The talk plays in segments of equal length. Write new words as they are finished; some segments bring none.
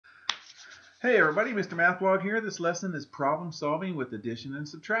Hey everybody, Mrmathblog here. This lesson is problem solving with addition and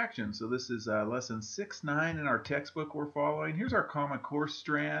subtraction. So this is lesson 6-9 in our textbook we're following. Here's our common core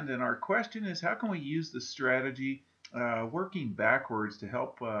strand, and our question is how can we use the strategy working backwards to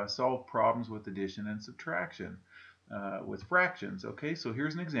help solve problems with addition and subtraction with fractions. Okay, so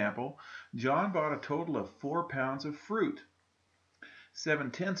here's an example. John bought a total of 4 pounds of fruit.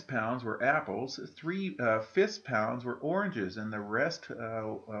 7/10 pounds were apples, 3/5 pounds were oranges, and the rest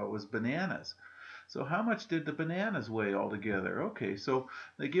was bananas. So how much did the bananas weigh altogether? Okay, so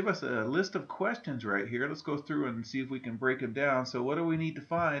they give us a list of questions right here. Let's go through and see if we can break them down. So what do we need to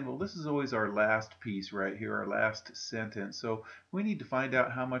find? Well, this is always our last piece right here, our last sentence. So we need to find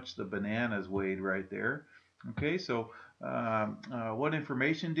out how much the bananas weighed right there. Okay, so what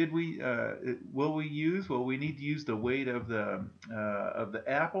information will we use? Well, we need to use the weight of the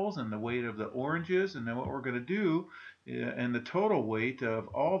apples and the weight of the oranges, and then what we're going to do, and the total weight of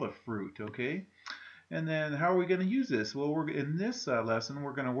all the fruit. Okay, and then how are we going to use this? Well, in this lesson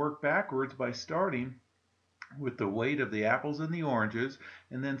we're going to work backwards by starting with the weight of the apples and the oranges,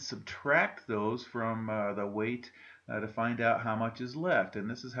 and then subtract those from the weight to find out how much is left. And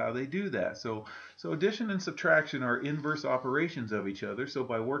this is how they do that. So addition and subtraction are inverse operations of each other. So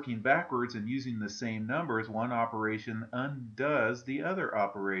by working backwards and using the same numbers, one operation undoes the other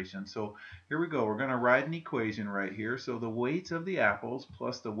operation. So here we go. We're going to write an equation right here. So the weights of the apples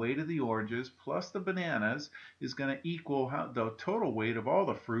plus the weight of the oranges plus the bananas is going to equal the total weight of all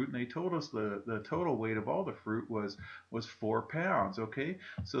the fruit. And they told us the total weight of all the fruit was 4 pounds. Okay,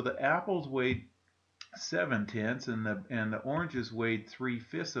 so the apples weighed 7/10 and the oranges weighed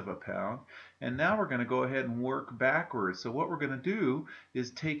 3/5 of a pound. And now we're going to go ahead and work backwards. So what we're going to do is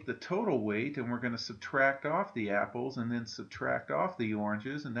take the total weight and we're going to subtract off the apples and then subtract off the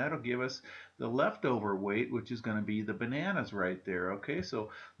oranges, and that'll give us the leftover weight, which is going to be the bananas right there. Okay, so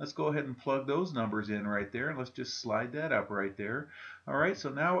let's go ahead and plug those numbers in right there, and let's just slide that up right there. All right,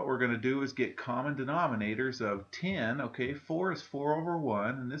 so now what we're going to do is get common denominators of 10. Okay, 4 is 4 over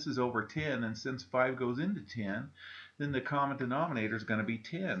 1, and this is over 10, and since 5 goes into 10, then the common denominator is going to be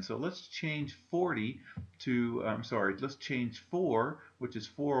 10. So let's change 40 to, let's change 4, which is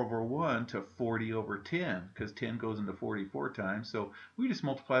 4 over 1, to 40 over 10, because 10 goes into 44 times. So we just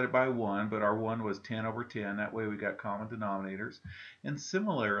multiplied it by 1, but our 1 was 10 over 10. That way we got common denominators. And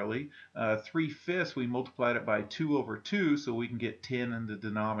similarly, 3/5 we multiplied it by 2 over 2, so we can get 10 in the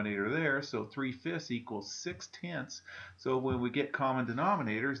denominator there. So 3/5 equals 6/10. So when we get common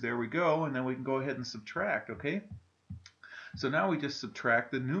denominators, there we go, and then we can go ahead and subtract, okay? So now we just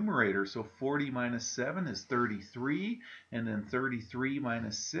subtract the numerator. So 40 minus 7 is 33, and then 33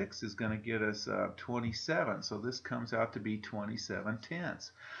 minus 6 is going to get us 27. So this comes out to be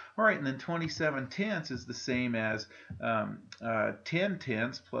 27/10. All right, and then 27/10 is the same as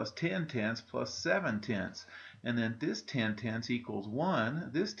 10/10 plus 10/10 plus 7/10. And then this 10/10 equals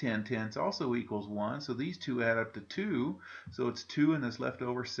 1. This 10/10 also equals 1. So these two add up to 2. So it's 2 and this left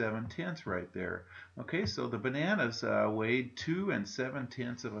over 7/10 right there. Okay, so the bananas weighed 2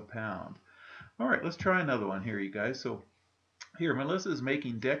 7/10 of a pound. All right, let's try another one here, you guys. So here, Melissa is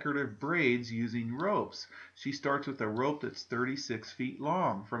making decorative braids using ropes. She starts with a rope that's 36 feet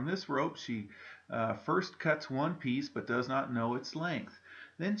long. From this rope, she first cuts one piece but does not know its length.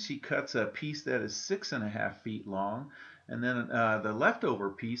 Then she cuts a piece that is 6.5 feet long, and then the leftover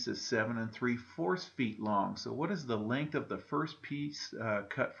piece is 7 3/4 feet long. So what is the length of the first piece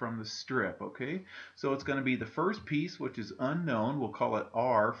cut from the strip? Okay, so it's going to be the first piece, which is unknown. We'll call it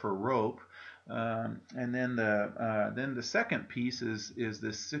R for rope. And then the second piece is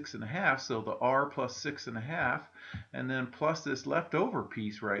this 6.5, so the R plus 6.5, and then plus this leftover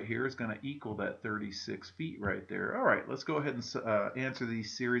piece right here is going to equal that 36 feet right there. All right, let's go ahead and answer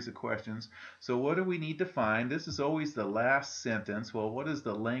these series of questions. So what do we need to find? This is always the last sentence. Well, what is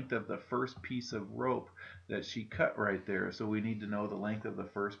the length of the first piece of rope that she cut right there? So we need to know the length of the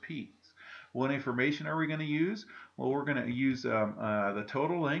first piece. What information are we going to use? Well, we're going to use the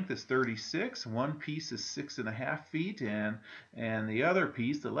total length is 36. One piece is 6.5 feet, and the other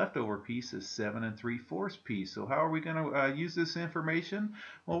piece, the leftover piece, is 7 3/4 piece. So how are we going to use this information?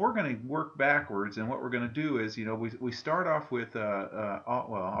 Well, we're going to work backwards, and what we're going to do is, you know, we start off with,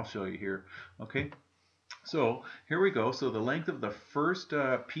 well, I'll show you here. Okay. So here we go. So the length of the first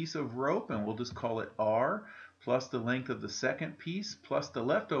piece of rope, and we'll just call it R, plus the length of the second piece, plus the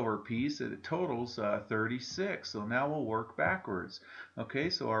leftover piece, and it totals 36. So now we'll work backwards. Okay,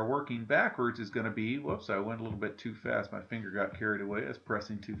 so our working backwards is going to be, whoops, I went a little bit too fast. My finger got carried away. I was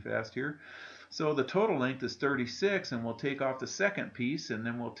pressing too fast here. So the total length is 36, and we'll take off the second piece, and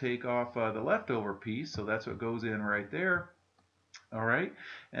then we'll take off the leftover piece. So that's what goes in right there. All right,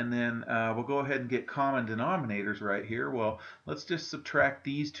 and then we'll go ahead and get common denominators right here. Well, let's just subtract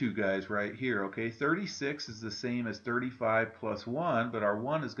these two guys right here, okay? 36 is the same as 35 plus 1, but our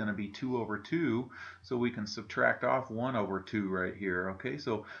 1 is going to be 2 over 2, so we can subtract off 1 over 2 right here, okay?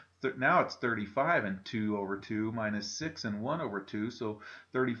 So now it's 35 and 2 over 2 minus 6 and 1 over 2, so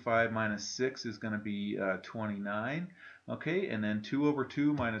 35 minus 6 is going to be 29. Okay, and then 2 over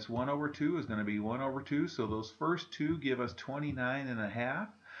 2 minus 1 over 2 is going to be 1 over 2. So those first two give us 29.5.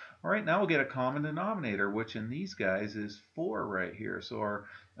 All right, now we'll get a common denominator, which in these guys is 4 right here. So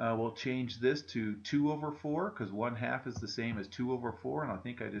we'll change this to 2 over 4, because 1/2 is the same as 2 over 4. And I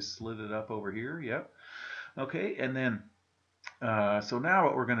think I just slid it up over here. Yep. Okay, and then so now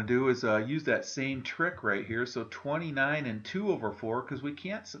what we're going to do is use that same trick right here. So 29 and 2 over 4, because we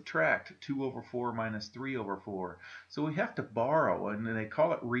can't subtract 2 over 4 minus 3 over 4. So we have to borrow, and they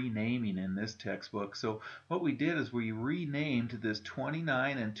call it renaming in this textbook. So what we did is we renamed this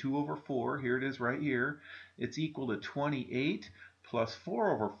 29 and 2 over 4. Here it is right here. It's equal to 28 plus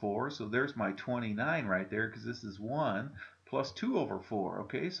 4 over 4. So there's my 29 right there, because this is 1. Plus 2 over 4.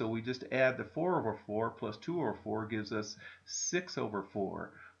 Okay, so we just add the 4 over 4 plus 2 over 4 gives us 6 over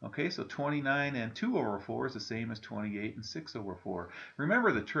 4. Okay, so 29 and 2 over 4 is the same as 28 and 6 over 4.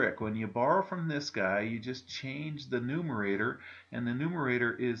 Remember the trick. When you borrow from this guy, you just change the numerator, and the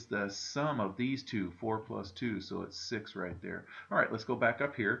numerator is the sum of these two, 4 plus 2, so it's 6 right there. All right, let's go back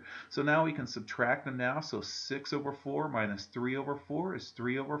up here. So now we can subtract them now. So 6 over 4 minus 3 over 4 is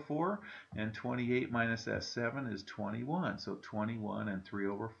 3 over 4, and 28 minus that 7 is 21. So 21 and 3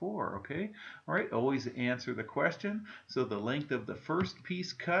 over 4, okay? All right, always answer the question. So the length of the first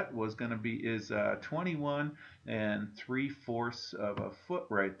piece cut was going to be 21 and 3/4 of a foot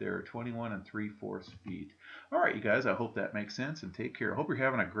right there, 21 and 3/4 feet. All right, you guys, I hope that makes sense, and take care. I hope you're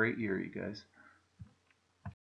having a great year, you guys.